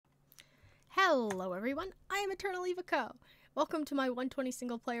Hello everyone, I am Eternal Eva Co. Welcome to my 120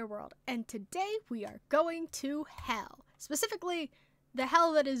 single player world, and today we are going to hell. Specifically, the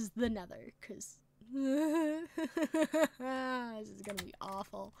hell that is the Nether, because this is gonna be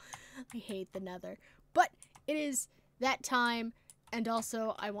awful. I hate the Nether. But it is that time, and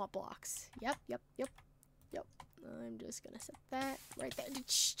also I want blocks. Yep. I'm just gonna set that right there.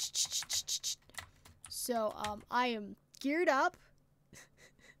 So, I am geared up.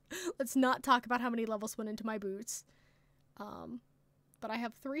 Let's not talk about how many levels went into my boots. But I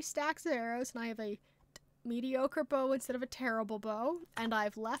have 3 stacks of arrows, and I have a mediocre bow instead of a terrible bow. And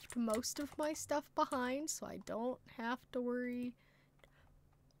I've left most of my stuff behind, so I don't have to worry.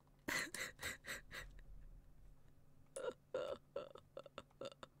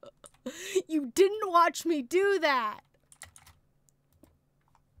 You didn't watch me do that!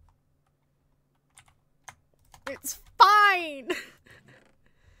 It's fine!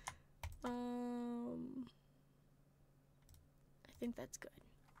 I think that's good.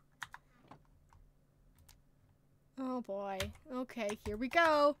 Oh boy. Okay, here we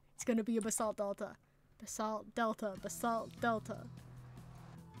go. It's gonna be a basalt delta. Basalt delta. Basalt delta.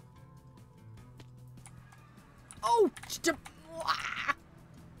 Oh!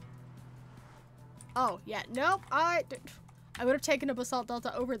 Oh, yeah. Nope. I would have taken a basalt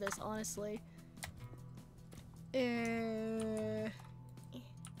delta over this, honestly. Here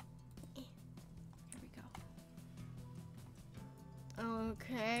we go.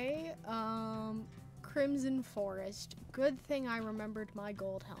 Okay. Crimson Forest. Good thing I remembered my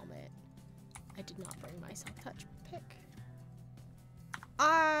gold helmet. I did not bring my self-touch pick.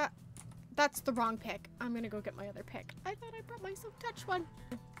 That's the wrong pick. I'm gonna go get my other pick. I thought I brought my self-touch one.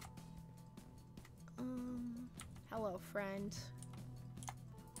 Hello, friend.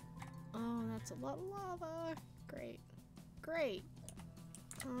 Oh, that's a lot of lava. Great. Great.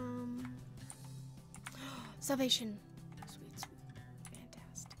 Salvation. Sweet, sweet.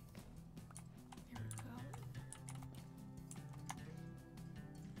 Fantastic. There we go.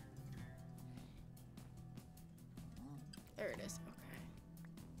 There it is. Okay.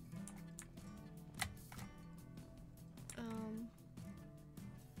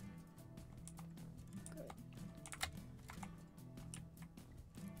 Good.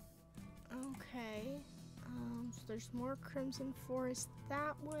 Okay. So there's more Crimson Forest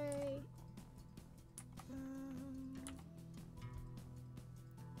that way.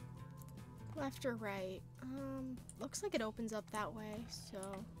 Left or right? Looks like it opens up that way, so.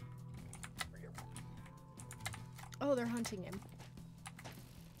 Oh, they're hunting him.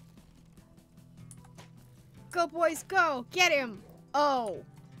 Go, boys, go! Get him! Oh.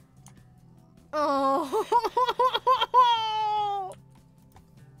 Oh.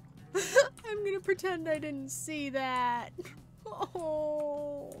 I'm gonna pretend I didn't see that.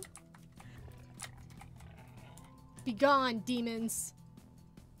 Oh. Be gone, demons.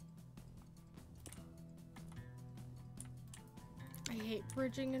 I hate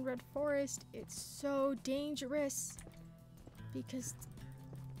bridging in Red Forest. It's so dangerous because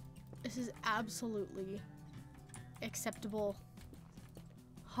this is absolutely acceptable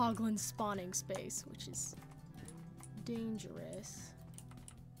Hoglin spawning space, which is dangerous.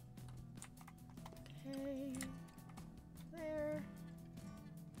 Okay, there.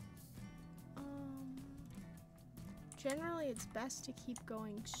 Generally it's best to keep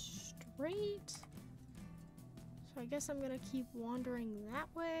going straight. So I guess I'm gonna keep wandering that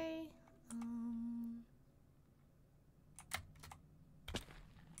way.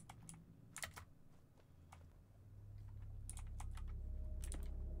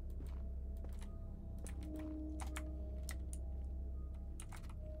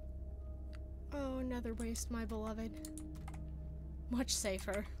 Oh, nether waste, my beloved. Much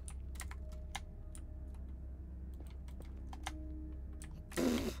safer.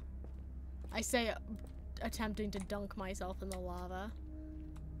 I say attempting to dunk myself in the lava.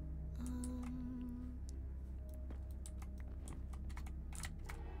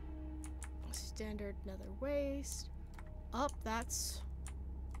 Standard nether waste. Up, that's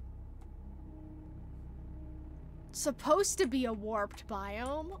supposed to be a warped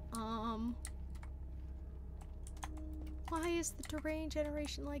biome. Why is the terrain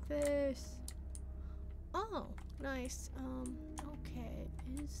generation like this? Oh, nice. Okay,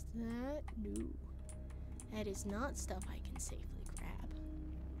 is that new? That is not stuff I can safely grab.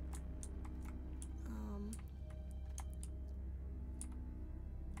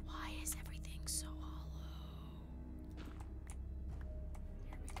 Why is everything so hollow?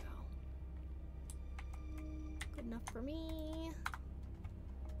 There we go. Good enough for me.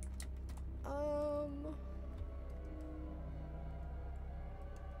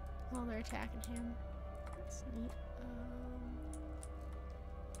 Oh, they're attacking him. That's neat.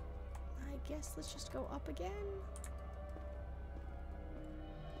 I guess let's just go up again.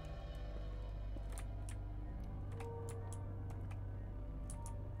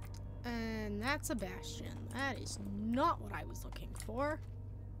 And that's a bastion. That is not what I was looking for.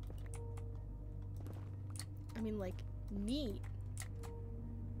 I mean, like, neat.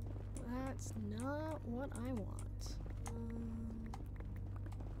 That's not what I want.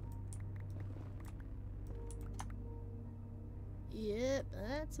 Yep,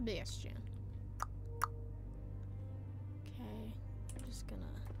 that's a bastion. Okay, I'm just gonna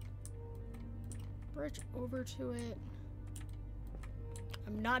bridge over to it.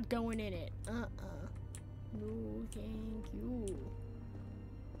 I'm not going in it. No, thank you.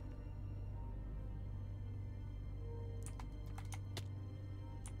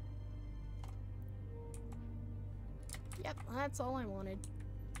 Yep, that's all I wanted.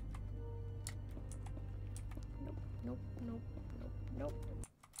 Nope, nope, nope, nope, nope.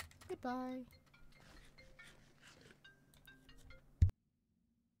 Goodbye.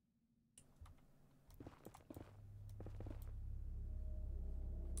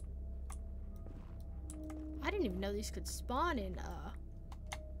 I didn't even know these could spawn in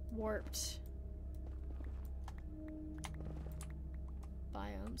warped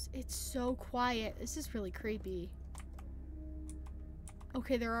biomes. It's so quiet. This is really creepy.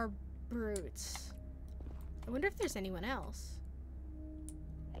 Okay, there are brutes. I wonder if there's anyone else.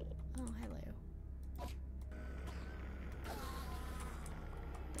 Oh, hello.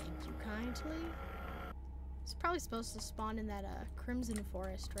 Thank you kindly. It's probably supposed to spawn in that crimson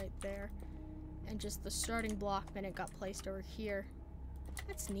forest right there. And just the starting block then it got placed over here.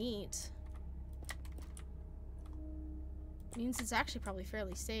 That's neat. Means it's actually probably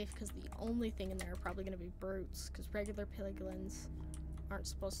fairly safe because the only thing in there are probably going to be brutes because regular piglins aren't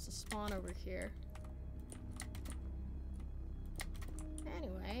supposed to spawn over here.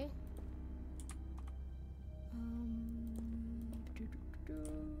 Anyway.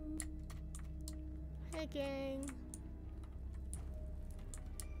 Hey gang.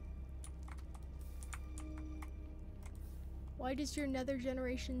 Why does your nether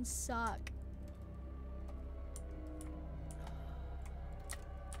generation suck?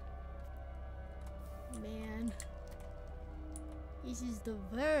 Man. This is the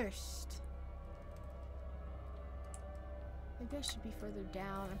worst. Maybe I should be further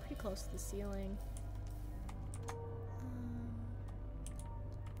down. I'm pretty close to the ceiling.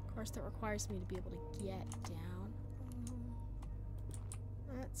 Of course, that requires me to be able to get down.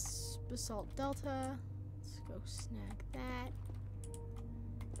 That's Basalt Delta. Let's go snag that.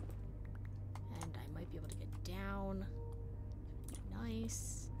 And I might be able to get down.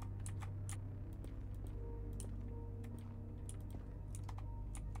 Nice.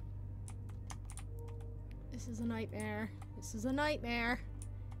 This is a nightmare. This is a nightmare.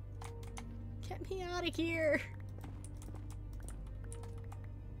 Get me out of here.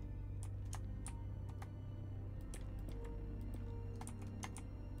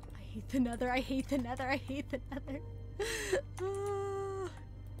 I hate the nether. I hate the nether. I hate the nether.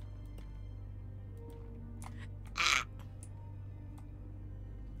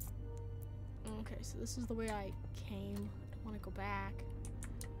 Okay, so this is the way I came. I don't want to go back.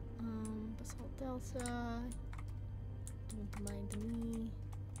 Basalt Delta. Don't mind me.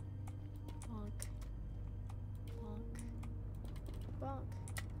 Bonk. Bonk. Bonk.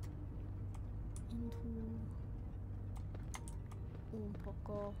 Into un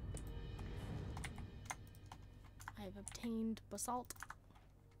poco. I've obtained basalt.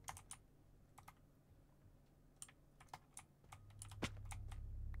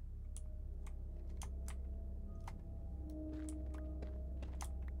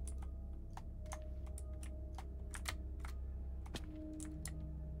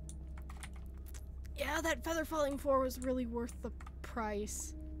 Yeah, that feather falling 4 was really worth the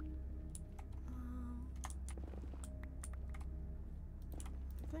price.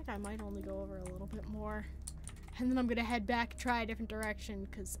 I think I might only go over a little bit more. And then I'm gonna head back and try a different direction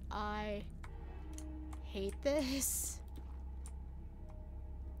because I hate this.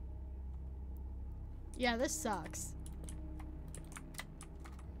 Yeah, this sucks.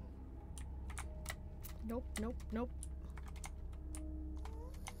 Nope, nope, nope.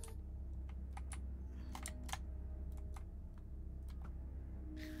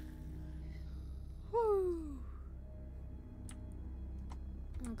 Whew.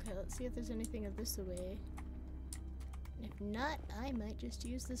 Okay, let's see if there's anything of this away. If not, I might just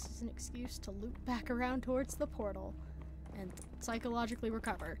use this as an excuse to loop back around towards the portal and psychologically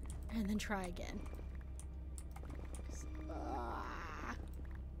recover and then try again.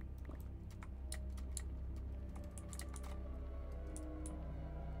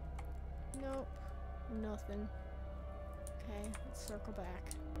 Nope. Nothing. Okay, let's circle back.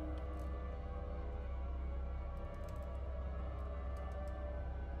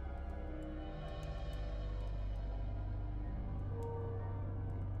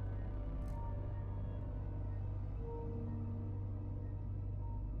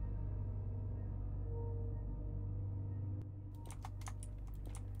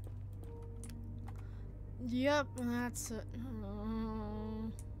 Yep, that's it. Oh,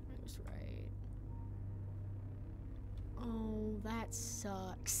 I was right. Oh, that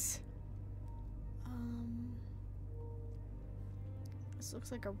sucks. This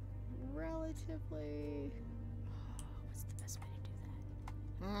looks like a relatively... what's the best way to do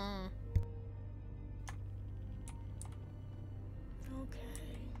that?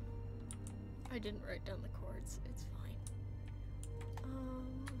 Okay. I didn't write down the chords. It's fine.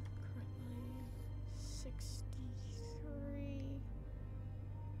 Currently 63.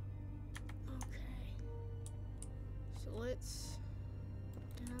 Okay. So let's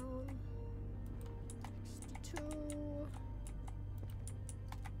down 62.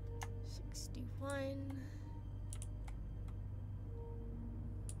 61.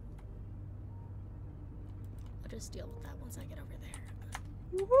 I'll just deal with that once I get over there.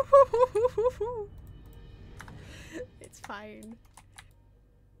 It's fine.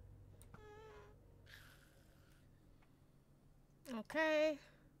 Okay.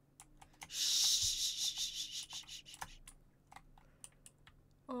 Shh.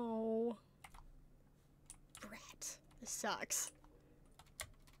 Oh. Brat. This sucks.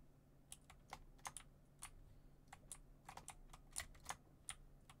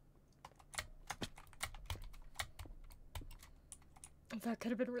 That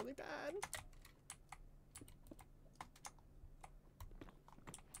could have been really bad.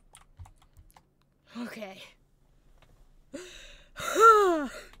 Okay.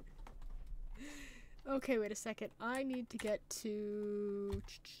 Okay, wait a second. I need to get to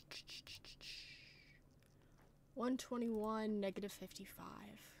 121, negative 55.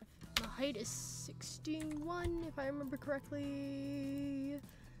 My height is 61, if I remember correctly.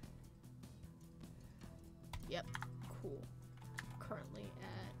 Yep, cool. Currently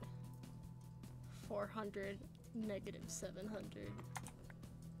at 400, negative 700.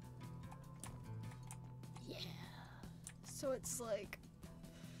 Yeah. So it's like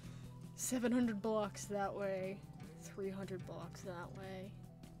 700 blocks that way, 300 blocks that way.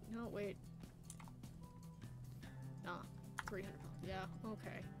 No, wait. Nah, 300 blocks. Yeah,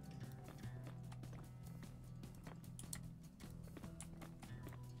 okay.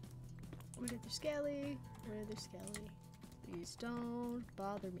 Wither Skelly, Wither Skelly. Please don't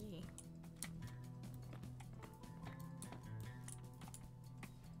bother me.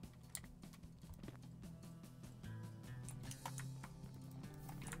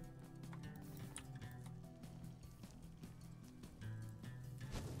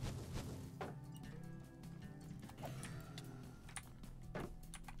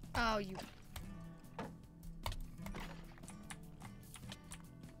 Oh, you...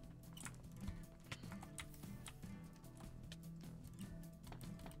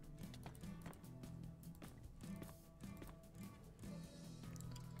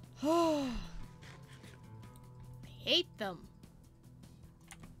 Oh, I hate them.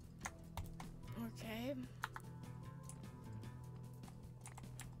 Okay.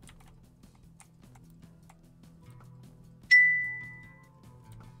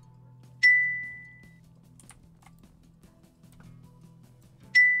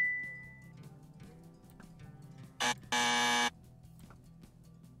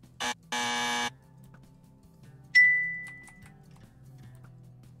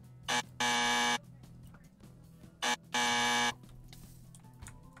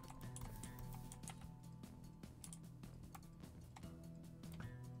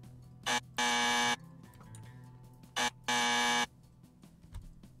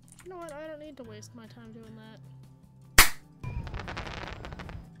 You know what? I don't need to waste my time doing that.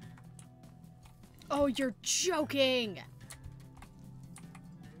 Oh, you're joking!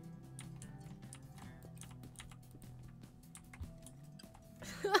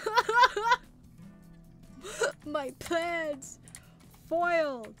 My plans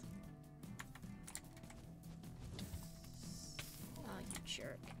foiled! Oh, you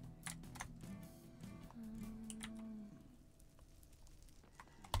jerk.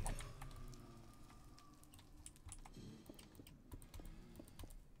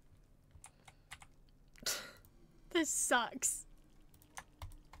 This sucks.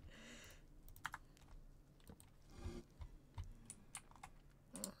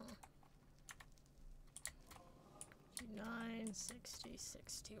 Uh-huh. 9, 60,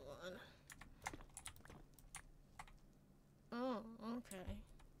 61. Oh, okay.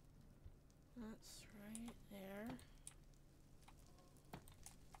 That's right there.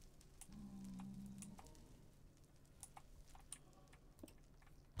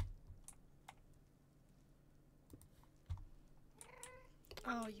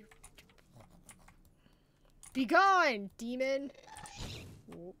 Oh, you... Be gone, demon!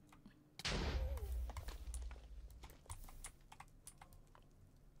 Whoa.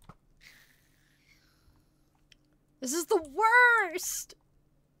 This is the worst!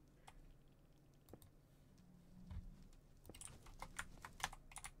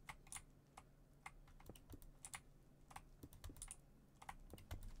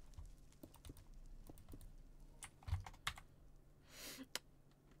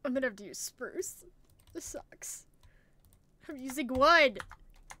 I'm gonna have to use spruce. This sucks. I'm using wood!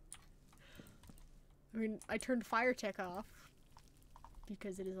 I mean, I turned fire tech off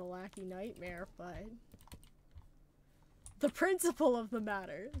because it is a lackey nightmare, but the principle of the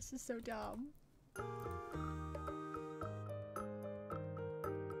matter. This is so dumb.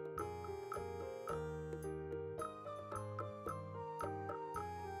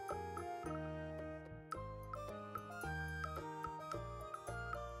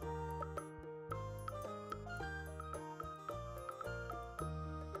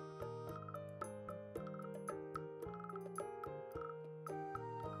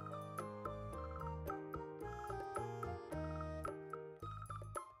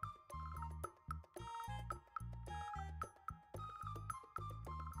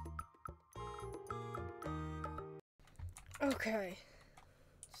 Okay.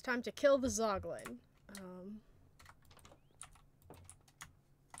 It's time to kill the Zoglin.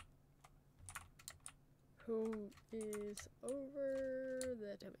 Who is over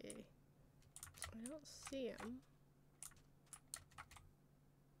that way? I don't see him.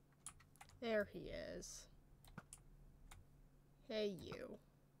 There he is. Hey, you.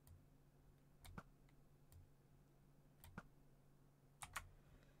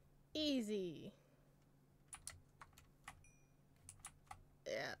 Easy.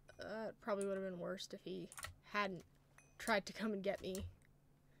 Yeah, that probably would have been worse if he hadn't tried to come and get me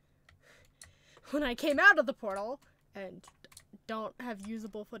when I came out of the portal, and don't have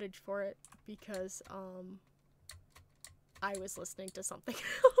usable footage for it because I was listening to something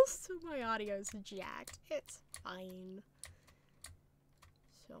else, so my audio's jacked. It's fine.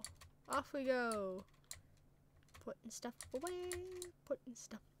 So off we go. Putting stuff away, putting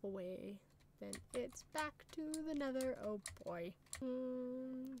stuff away. Then it's back to the nether. Oh boy.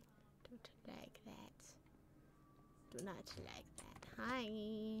 Don't like that. Do not like that. Hi.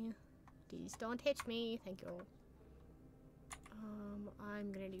 Please don't hit me. Thank you.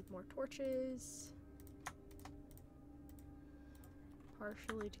 I'm gonna need more torches.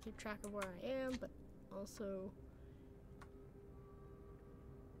 Partially to keep track of where I am, but also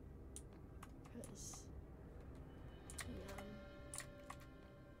because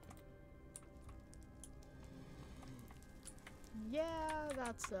yeah,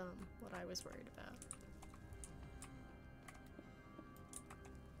 that's what I was worried about.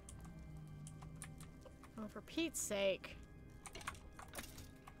 Oh, for Pete's sake.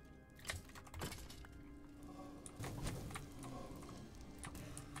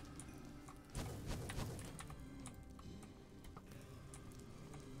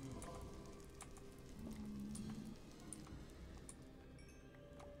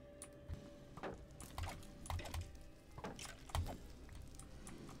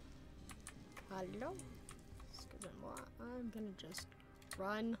 Hello? Excusez-moi. I'm gonna just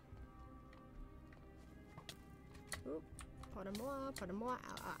run. Oop. Pardon-moi, pardon-moi. Ow,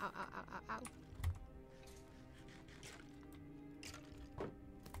 ow, ow, ow, ow, ow.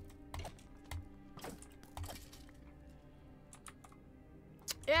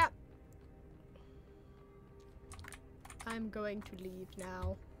 Yeah. I'm going to leave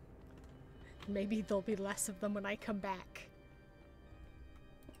now. Maybe there'll be less of them when I come back.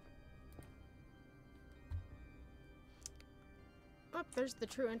 Oh, there's the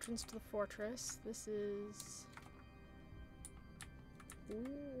true entrance to the fortress. This is...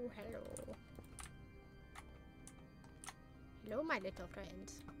 Ooh, hello. Hello, my little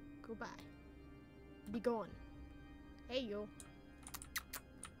friends. Goodbye. Be gone. Hey, you.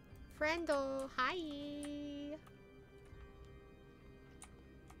 Friendo, hi.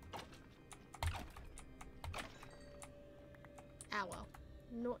 Ah, well.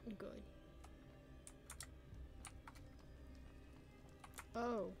 Not good.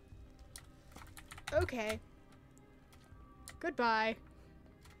 Oh. Okay. Goodbye.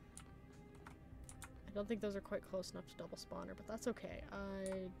 I don't think those are quite close enough to double spawner, but that's okay.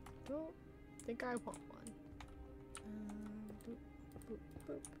 I don't think I want one.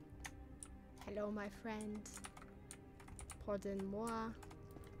 Boop. Hello, my friend. Pardon-moi.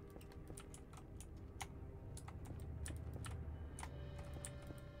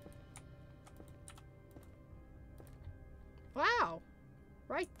 Wow!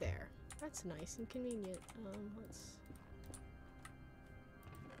 Right there. That's nice and convenient. Let's...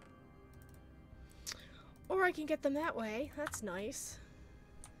 Or I can get them that way. That's nice.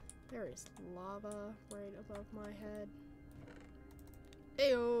 There is lava right above my head.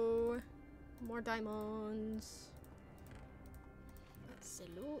 Ew! More diamonds.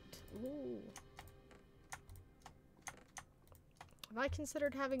 Salute. Ooh. Have I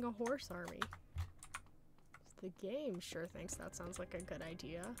considered having a horse army? The game sure thinks that sounds like a good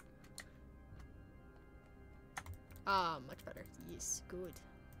idea. Ah, much better. Yes, good.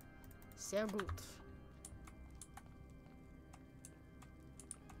 So good.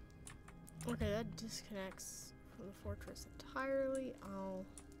 Okay, that disconnects from the fortress entirely. Oh.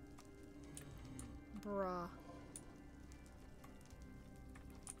 Bruh.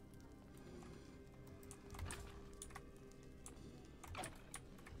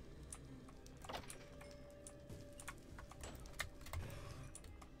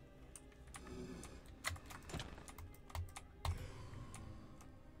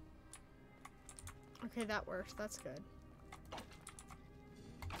 Okay, that worked. That's good.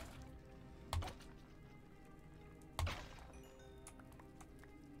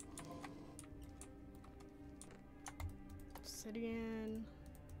 Obsidian.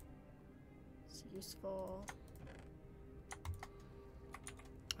 It's useful.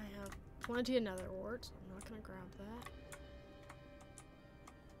 I have plenty of nether wart, so I'm not gonna grab that.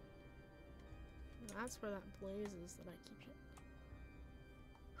 And that's where that blaze is that I keep it.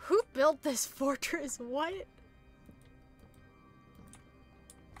 Who built this fortress? What?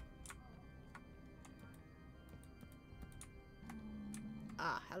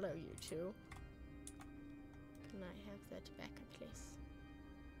 Ah, hello you two. Can I have that back, please?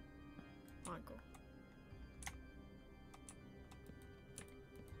 Uncle.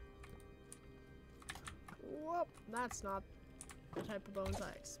 Whoop, that's not the type of bones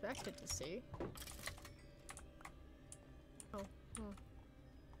I expected to see. Oh,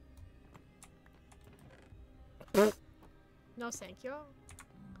 no thank you.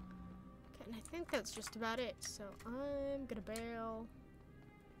 Okay, and I think that's just about it, so I'm gonna bail.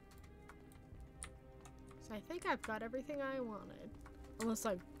 So I think I've got everything I wanted. Unless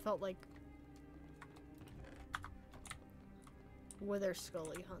I felt like wither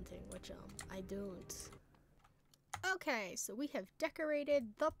scully hunting, which I don't. Okay, so we have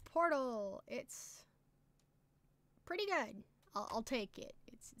decorated the portal. It's pretty good. I'll take it.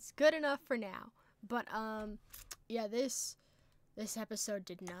 It's good enough for now. But yeah, this episode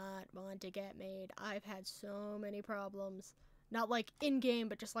did not want to get made. I've had so many problems. Not like in-game,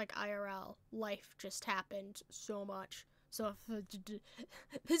 but just like IRL. Life just happened so much. So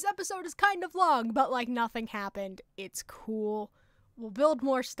if this episode is kind of long, but like nothing happened. It's cool. We'll build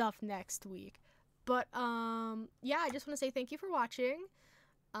more stuff next week. But yeah, I just want to say thank you for watching.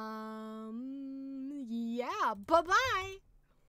 Yeah, bye-bye.